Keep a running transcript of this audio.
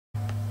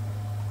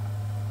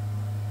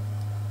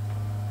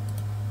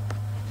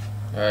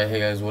Alright, hey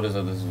guys, what is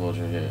up? This is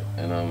Vulture here,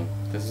 and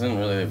this isn't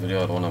really a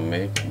video I'd want to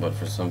make, but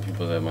for some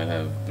people that might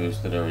have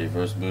boosted or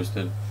reverse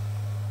boosted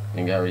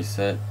and got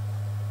reset,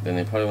 then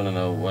they probably want to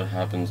know what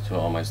happens to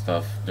all my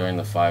stuff during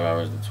the 5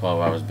 hours, the 12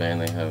 hours ban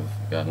they have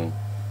gotten,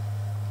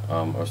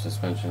 or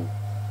suspension.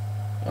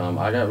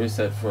 I got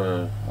reset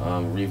for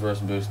reverse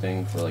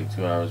boosting for like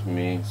 2 hours,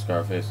 me,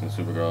 Scarface, and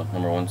Supergirl,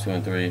 number 1, 2,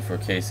 and 3 for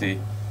Casey,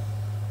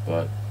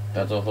 but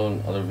that's a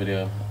whole other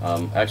video.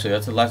 Actually,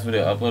 that's the last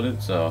video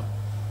uploaded, so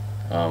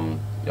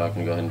y'all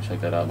can go ahead and check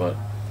that out. But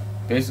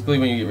basically,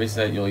 when you get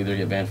reset, you'll either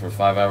get banned for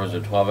 5 hours or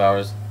 12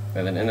 hours,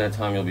 and then in that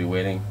time you'll be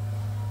waiting,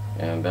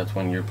 and that's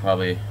when you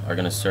probably are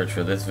going to search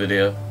for this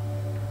video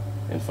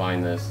and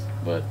find this.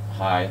 But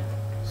hi,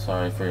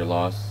 sorry for your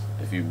loss.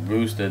 If you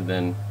boosted,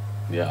 then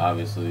yeah,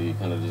 obviously you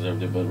kind of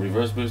deserved it. But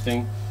reverse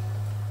boosting,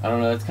 I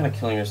don't know, that's kind of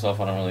killing yourself.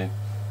 I don't really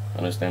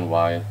understand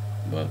why,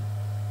 but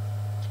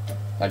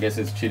I guess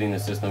it's cheating the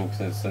system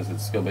since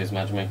it's skill-based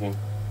matchmaking.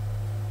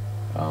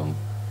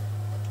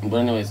 But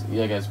anyways,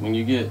 yeah guys, when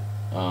you get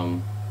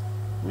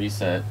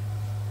reset,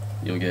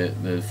 you'll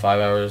get the 5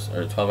 hours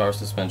or 12 hour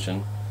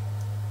suspension.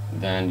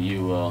 Then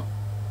you will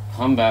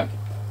come back.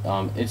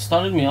 It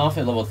started me off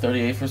at level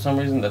 38 for some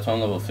reason. That's why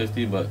I'm level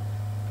 50, but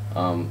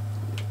I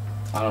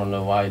don't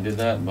know why I did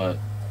that, but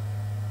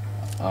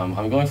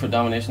I'm going for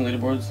domination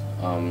leaderboards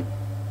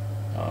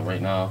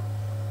right now.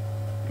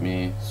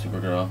 Me,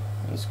 Supergirl,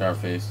 and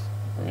Scarface,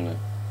 we're gonna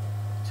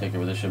take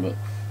over this shit. But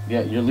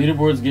yeah, your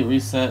leaderboards get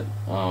reset.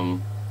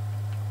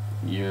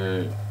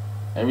 Your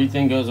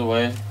everything goes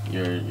away.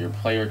 Your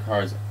player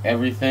cards,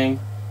 everything.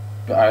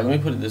 But alright, let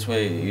me put it this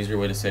way, easier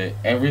way to say it.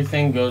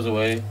 Everything goes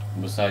away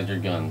besides your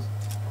guns.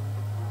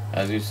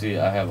 As you see,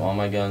 I have all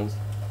my guns.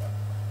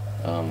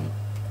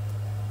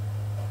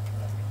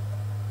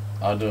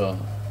 I'll do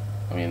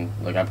I mean,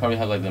 like, I probably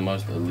have like the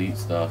most elite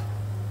stuff,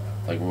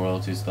 like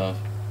royalty stuff.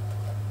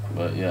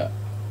 But yeah,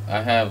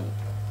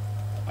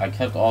 I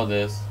kept all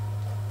this.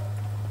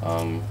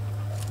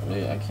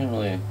 Really, I can't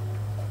really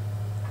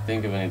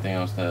think of anything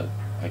else that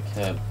I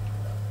kept.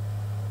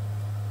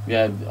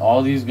 Yeah,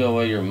 all these go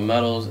away. Your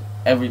medals,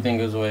 everything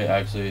goes away.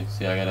 Actually,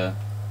 see, the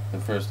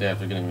first day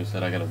after getting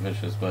reset, I got a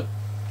vicious, but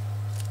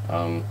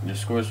your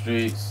score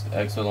streaks,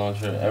 exo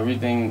launcher,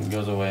 everything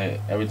goes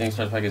away. Everything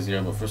starts back at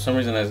 0. But for some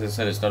reason, as I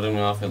said, it started me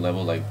off at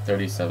level like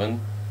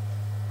 37.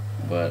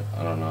 But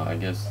I don't know. I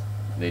guess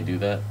they do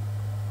that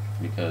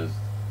because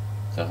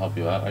to help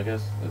you out, I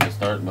guess, at the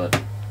start.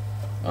 But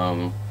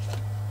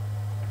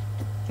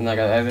like,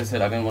 as I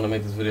said, I didn't want to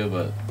make this video,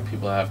 but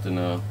people have to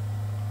know.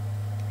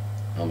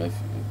 If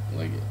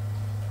like,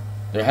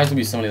 there has to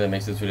be somebody that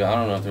makes this video. I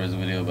don't know if there is a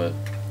video, but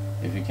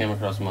if you came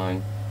across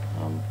mine,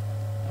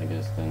 I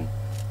guess then,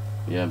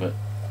 yeah. But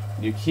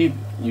you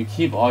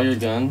keep all your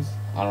guns.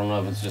 I don't know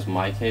if it's just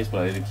my case,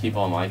 but I did keep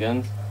all my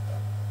guns.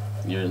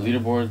 Your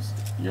leaderboards,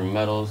 your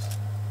medals,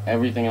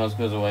 everything else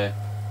goes away.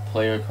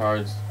 Player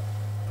cards,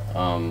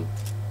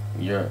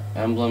 your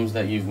emblems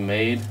that you've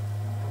made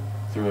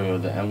through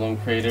the emblem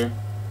creator.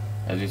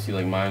 As you see,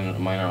 like mine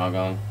are all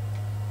gone.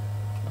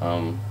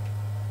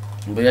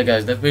 But yeah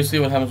guys, that's basically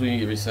what happens when you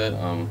get reset.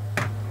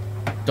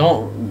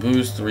 Don't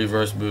boost,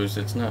 reverse boost.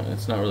 It's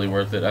not really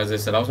worth it. As I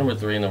said, I was number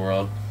 3 in the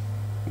world.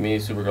 Me,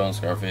 Supergirl, and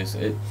Scarface.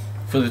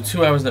 For the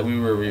 2 hours that we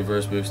were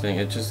reverse boosting,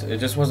 it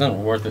just wasn't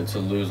worth it to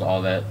lose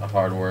all that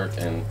hard work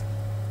and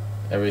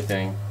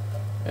everything.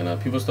 And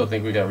people still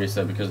think we got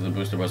reset because of the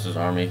Booster Busters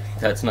army.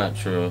 That's not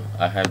true.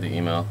 I have the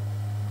email.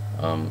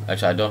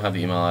 Actually, I don't have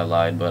the email. I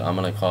lied, but I'm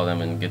gonna call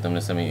them and get them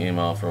to send me an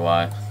email for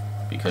why.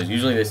 Because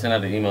usually they send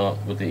out an email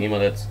with the email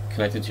that's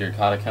connected to your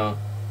CoD account,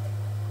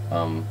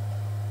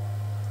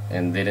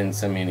 and they didn't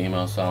send me an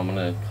email, so I'm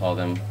gonna call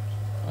them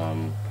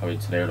probably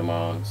today or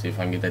tomorrow and see if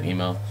I can get that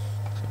email,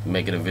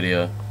 make it a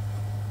video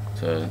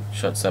to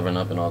shut Severn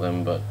up and all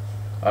them. But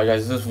alright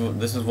guys,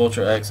 this is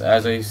Vulture X.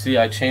 As you see,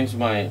 I changed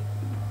my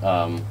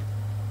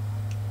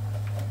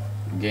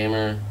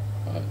gamer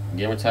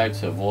tag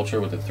to Vulture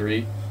with a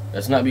 3.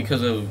 That's not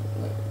because of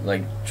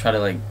like try to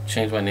like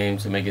change my name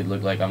to make it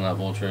look like I'm not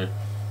Vulture.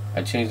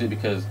 I changed it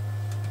because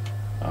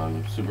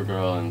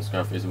Supergirl and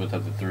Scarface both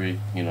have the 3,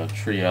 you know,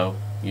 trio,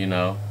 you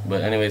know.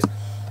 But anyways,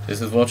 this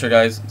is Vulture,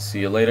 guys.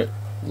 See you later.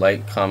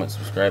 Like, comment,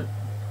 subscribe.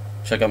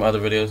 Check out my other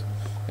videos,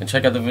 and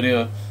check out the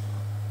video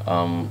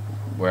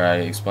where I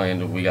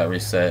explained we got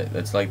reset.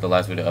 That's like the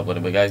last video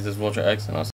uploaded. But guys, this is Vulture X, and I'll